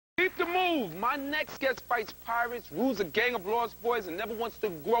move. My next guest fights pirates, rules a gang of lost boys, and never wants to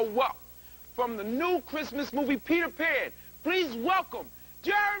grow up. From the new Christmas movie Peter Pan, please welcome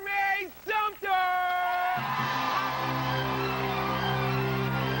Jeremy Sumpter!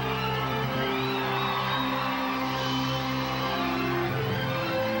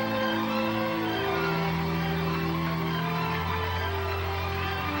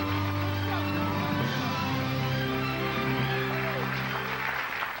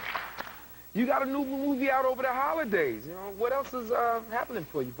 You got a new movie out over the holidays, you know. What else is happening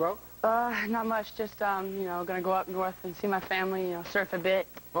for you, bro? Not much. Just, you know, gonna go up north and see my family, you know, surf a bit.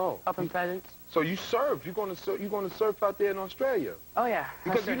 Oh. Open presents. So you surf. You're gonna surf out there in Australia? Oh, yeah.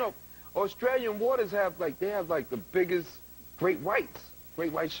 Because, you know, Australian waters have, like, they have, like, the biggest great white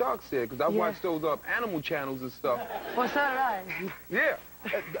sharks there. Because I watched those animal channels and stuff. Well, so did I. Yeah.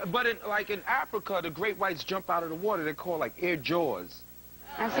 But, in Africa, the great whites jump out of the water. They're called, like, air jaws.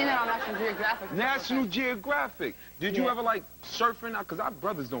 I've seen it on National Geographic. National Geographic. Did you ever like surfing? Because our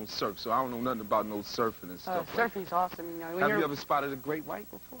brothers don't surf, so I don't know nothing about no surfing and stuff. Surfing's awesome. You know, have you ever spotted a great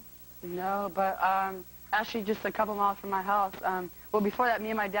white before? No, but actually just a couple miles from my house. Well, before that,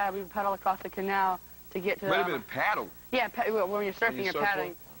 me and my dad, we would paddle across the canal to get to. Wait a minute, paddle? Yeah, when you're surfing, you're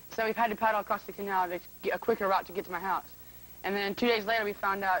paddling. So we've had to paddle across the canal to get a quicker route to get to my house. And then 2 days later, we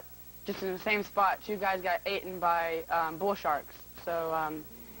found out just in the same spot, 2 guys got eaten by bull sharks. So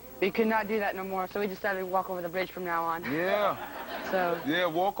we could not do that no more, so we decided to walk over the bridge from now on. Yeah. So. Yeah,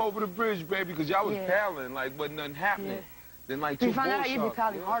 walk over the bridge, baby, because y'all was paddling, like, wasn't nothing happening. Yeah. Then, like, 2 bull sharks. We found out you'd be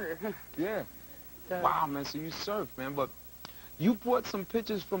paddling harder. Yeah. So. Wow, man, so you surf, man, but you brought some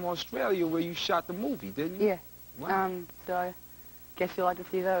pictures from Australia where you shot the movie, didn't you? Yeah. Wow. So I guess you'll like to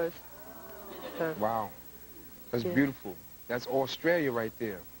see those. So. Wow. That's beautiful. That's Australia right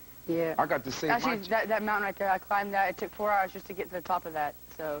there. Yeah. I got to say actually, that mountain right there, I climbed that. It took 4 hours just to get to the top of that.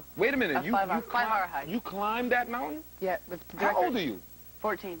 So. Wait a minute. You 5-hour hike. You climbed that mountain? Yeah. How old are you?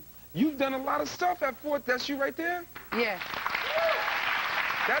 14. You've done a lot of stuff at Fort. That's you right there? Yeah.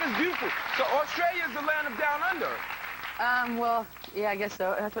 That is beautiful. So Australia is the land of down under. Well, yeah, I guess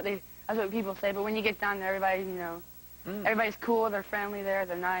so. That's what people say. But when you get down there, everybody, you know, everybody's cool. They're friendly there.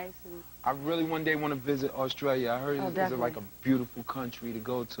 They're nice. And I really one day want to visit Australia. I heard it's like a beautiful country to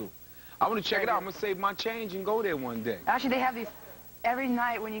go to. I want to check it out. I'm going to save my change and go there one day. Actually, they have these, every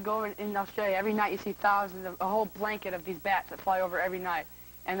night when you go in Australia, every night you see thousands of, a whole blanket of these bats that fly over every night.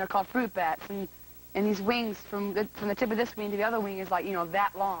 And they're called fruit bats. And these wings, from the tip of this wing to the other wing is like, you know,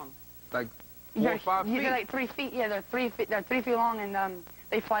 that long. Like 4 or 5 feet? They're like 3 feet. Yeah, they're 3 feet. They're 3 feet long, and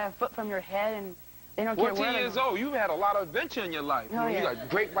they fly a foot from your head, and they don't care where 14 years old. You've had a lot of adventure in your life. Oh, you got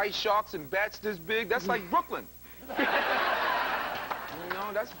great white sharks and bats this big. That's like Brooklyn. You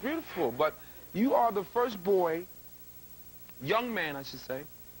know, that's beautiful. But you are the first boy, young man, I should say,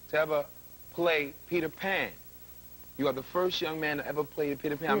 to ever play Peter Pan. You are the first young man to ever play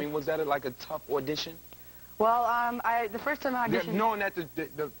Peter Pan. I mean, was that like a tough audition? Well, the first time I auditioned... Knowing that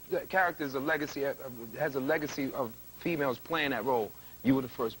the character is has a legacy of females playing that role, you were the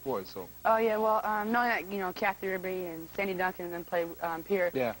first boy, so... Oh, yeah, well, knowing that, you know, Kathy Ribby and Sandy Duncan and then play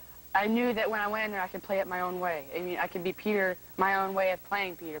Peter, yeah. I knew that when I went in there, I could play it my own way. I mean, I could be Peter, my own way of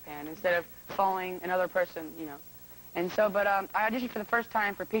playing Peter Pan, instead of following another person, you know. And so, but I auditioned for the first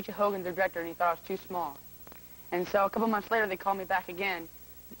time for Peachy Hogan, the director, and he thought I was too small. And so a couple months later, they called me back again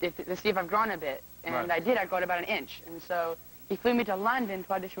to see if I've grown a bit. And I did. I grew about an inch. And so he flew me to London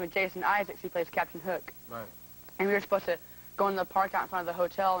to audition with Jason Isaacs, who plays Captain Hook. Right. And we were supposed to go in the park out in front of the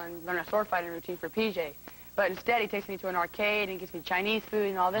hotel and learn a sword fighting routine for PJ. But instead, he takes me to an arcade and gives me Chinese food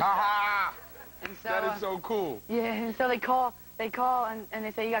and all this stuff. And so, that is so cool. Yeah, and so they call and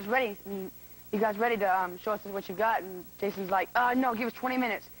they say, you guys ready? And you guys ready to show us what you've got? And Jason's like, no, give us 20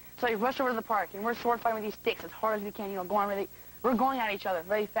 minutes. So he rushed over to the park, and we're sword fighting with these sticks as hard as we can, you know, we're going at each other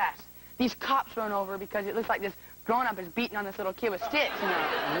very fast. These cops run over because it looks like this grown-up is beating on this little kid with sticks, you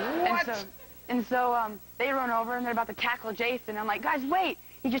know. What? And so they run over, and they're about to tackle Jason. I'm like, guys, wait.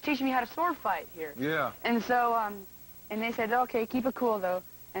 He's just teaching me how to sword fight here. Yeah. And so, and they said, okay, keep it cool, though.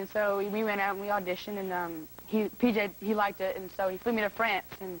 And so we went out and we auditioned, and PJ, he liked it, and so he flew me to France.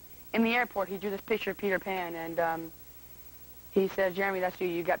 And in the airport, he drew this picture of Peter Pan, and he said, Jeremy, that's you.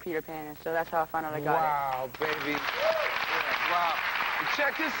 You got Peter Pan. And so that's how I found out I got it. Wow, baby. Yeah, wow. And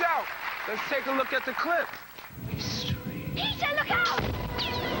check this out. Let's take a look at the clip. Mystery. Peter, look out!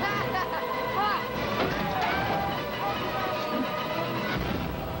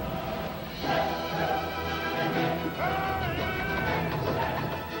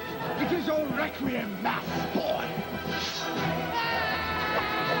 It is all requiem mass, boy.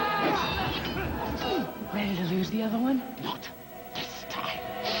 Ready to lose the other one? Not this time.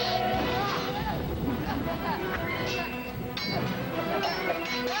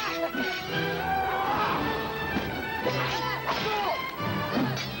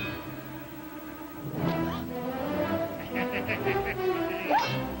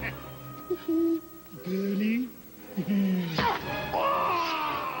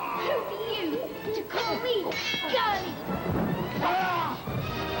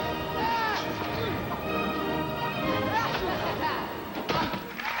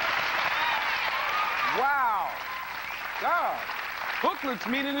 Booklets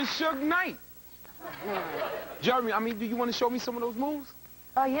meaning it's Suge Knight. Jeremy, I mean, do you want to show me some of those moves?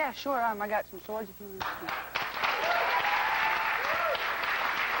 Yeah, sure. I got some swords if you want to see.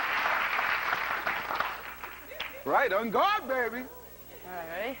 Right, on guard, baby. All right,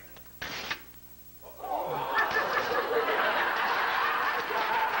 ready?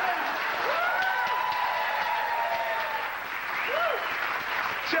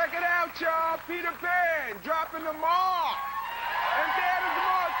 Check it out, y'all. Peter Pan dropping the mark. And there's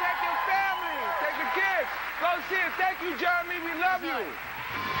more. Take your family. Take the kids. Go see it. Thank you, Jeremy. We love you.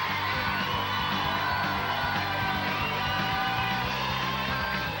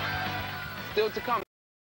 Still to come.